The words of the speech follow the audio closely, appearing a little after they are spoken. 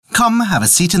Come, have a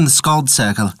seat in the Scald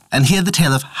Circle and hear the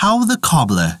tale of how the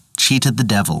Cobbler cheated the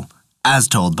devil, as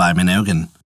told by Minogan.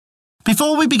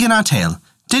 Before we begin our tale,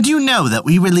 did you know that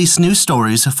we release new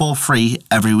stories for free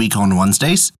every week on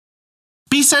Wednesdays?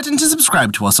 Be certain to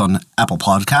subscribe to us on Apple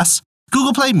Podcasts,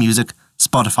 Google Play Music,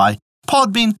 Spotify,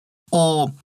 Podbean,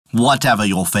 or whatever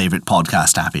your favourite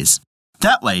podcast app is.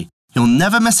 That way, you'll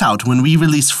never miss out when we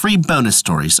release free bonus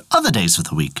stories other days of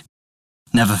the week.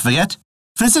 Never forget,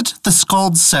 visit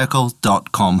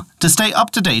thescaldcircle.com to stay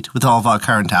up to date with all of our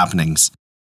current happenings,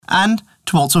 and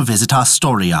to also visit our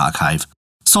story archive,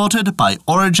 sorted by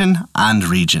origin and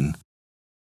region.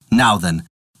 Now then,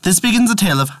 this begins a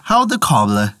tale of how the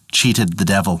Cobbler cheated the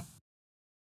devil.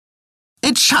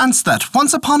 It chanced that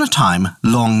once upon a time,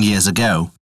 long years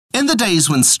ago, in the days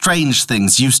when strange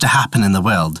things used to happen in the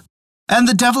world, and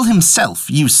the devil himself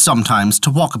used sometimes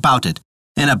to walk about it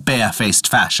in a bare-faced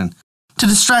fashion, to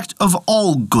distract of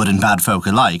all good and bad folk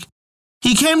alike,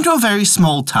 he came to a very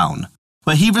small town,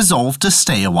 where he resolved to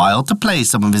stay a while to play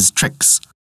some of his tricks.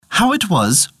 How it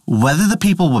was, whether the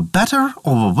people were better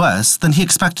or were worse than he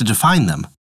expected to find them,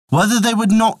 whether they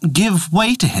would not give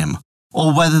way to him,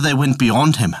 or whether they went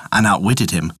beyond him and outwitted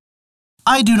him,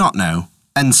 I do not know,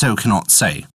 and so cannot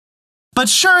say. But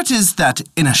sure it is that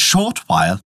in a short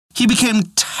while he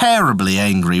became terribly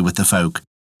angry with the folk,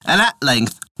 and at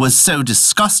length was so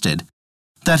disgusted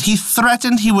that he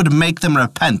threatened he would make them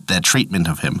repent their treatment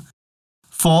of him,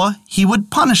 for he would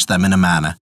punish them in a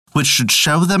manner which should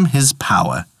show them his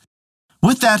power.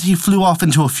 With that he flew off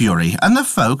into a fury, and the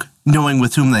folk, knowing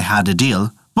with whom they had to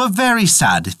deal, were very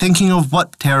sad, thinking of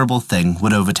what terrible thing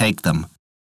would overtake them,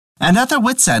 and at their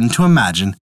wits' end to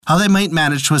imagine how they might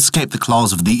manage to escape the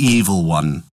claws of the evil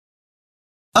one.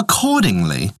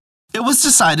 Accordingly, it was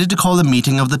decided to call a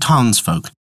meeting of the townsfolk,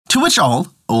 to which all,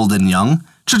 old and young,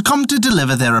 should come to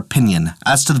deliver their opinion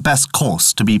as to the best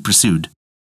course to be pursued.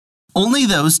 Only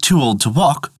those too old to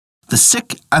walk, the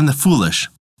sick and the foolish,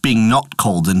 being not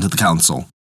called into the council.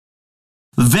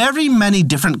 Very many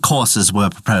different courses were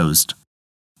proposed,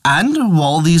 and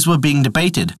while these were being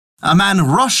debated, a man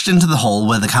rushed into the hall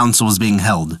where the council was being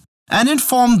held, and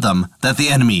informed them that the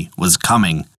enemy was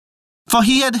coming, for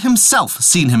he had himself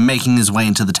seen him making his way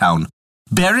into the town,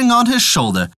 bearing on his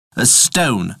shoulder a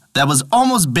stone that was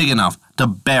almost big enough to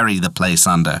bury the place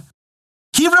under.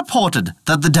 He reported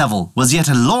that the devil was yet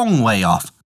a long way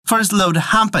off, for his load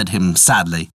hampered him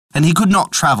sadly, and he could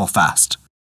not travel fast.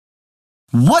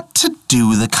 What to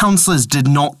do the councillors did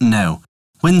not know,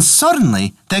 when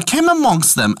suddenly there came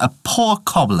amongst them a poor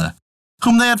cobbler,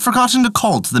 whom they had forgotten to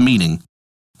call to the meeting,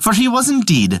 for he was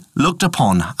indeed looked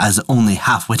upon as only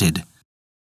half-witted.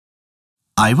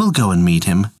 "I will go and meet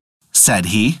him," said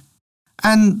he,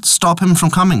 "and stop him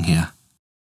from coming here."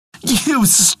 "You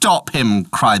stop him,"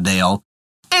 cried they all.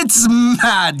 "It's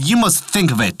mad, you must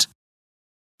think of it."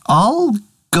 "I'll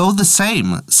go the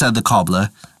same," said the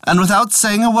cobbler, and without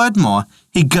saying a word more,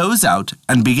 he goes out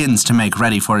and begins to make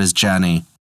ready for his journey.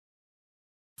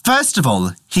 First of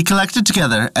all, he collected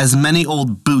together as many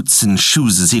old boots and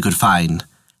shoes as he could find,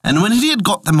 and when he had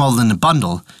got them all in a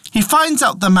bundle, he finds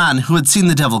out the man who had seen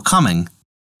the devil coming,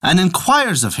 and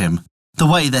inquires of him the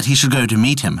way that he should go to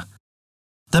meet him.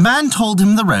 The man told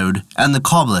him the road, and the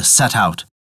cobbler set out.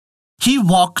 He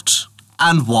walked,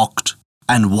 and walked,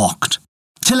 and walked,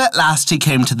 till at last he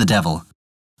came to the devil,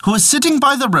 who was sitting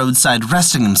by the roadside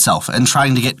resting himself and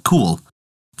trying to get cool,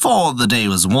 for the day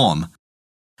was warm,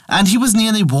 and he was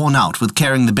nearly worn out with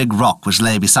carrying the big rock which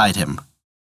lay beside him.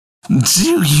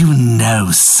 "Do you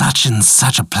know such and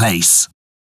such a place?"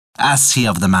 asked he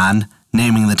of the man,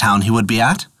 naming the town he would be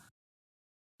at.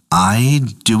 "I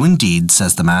do indeed,"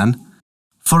 says the man,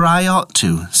 "for I ought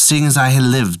to, seeing as I have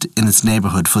lived in its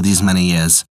neighbourhood for these many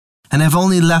years, and have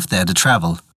only left there to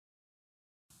travel."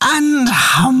 "And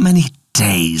how many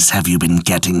days have you been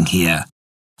getting here?"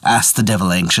 asked the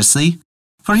devil anxiously,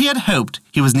 for he had hoped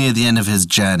he was near the end of his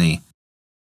journey.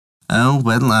 "Oh,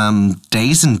 well,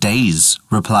 days and days,"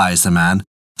 replies the man.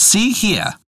 "See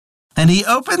here." And he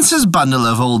opens his bundle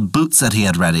of old boots that he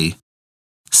had ready.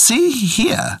 "See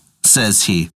here," says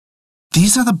he.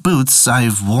 "These are the boots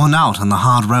I've worn out on the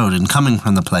hard road in coming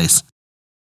from the place."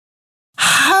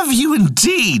 "Have you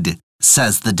indeed?"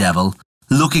 says the devil,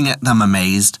 looking at them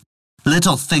amazed,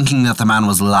 little thinking that the man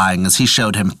was lying as he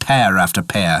showed him pair after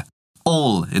pair,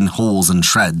 all in holes and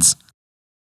shreds.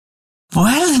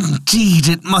 "Well, indeed,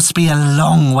 it must be a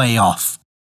long way off."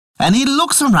 And he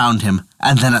looks around him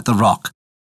and then at the rock,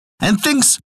 and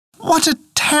thinks what a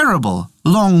terrible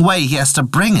long way he has to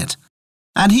bring it,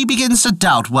 and he begins to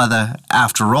doubt whether,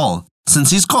 after all,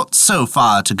 since he's got so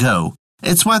far to go,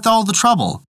 it's worth all the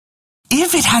trouble.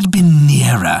 "If it had been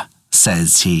nearer,"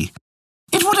 says he.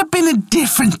 "It would have been a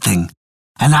different thing,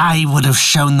 and I would have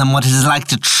shown them what it is like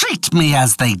to treat me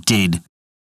as they did.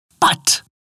 But,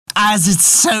 as it's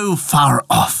so far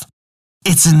off,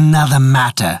 it's another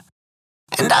matter,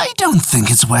 and I don't think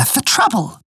it's worth the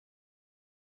trouble."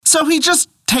 So he just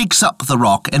takes up the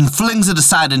rock and flings it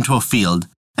aside into a field,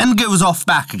 and goes off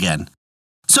back again.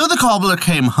 So the cobbler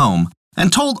came home,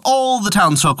 and told all the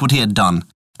townsfolk what he had done,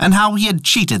 and how he had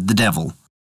cheated the devil.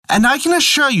 And I can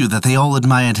assure you that they all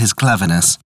admired his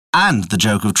cleverness, and the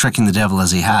joke of tricking the devil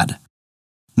as he had.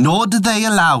 Nor did they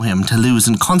allow him to lose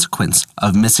in consequence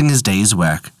of missing his day's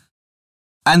work.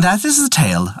 And that is the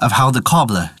tale of how the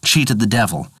cobbler cheated the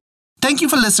devil. Thank you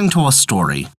for listening to our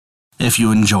story. If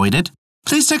you enjoyed it,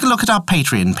 please take a look at our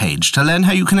Patreon page to learn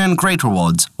how you can earn great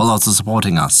rewards while also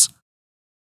supporting us.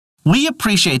 We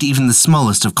appreciate even the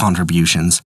smallest of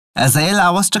contributions, as they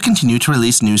allow us to continue to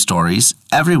release new stories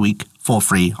every week for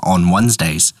free on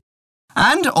Wednesdays,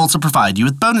 and also provide you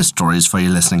with bonus stories for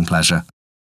your listening pleasure.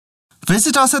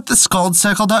 Visit us at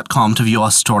theskaldscircle.com to view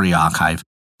our story archive,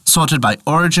 sorted by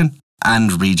origin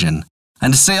and region,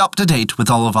 and to stay up to date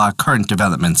with all of our current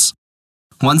developments.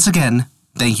 Once again,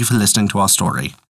 thank you for listening to our story.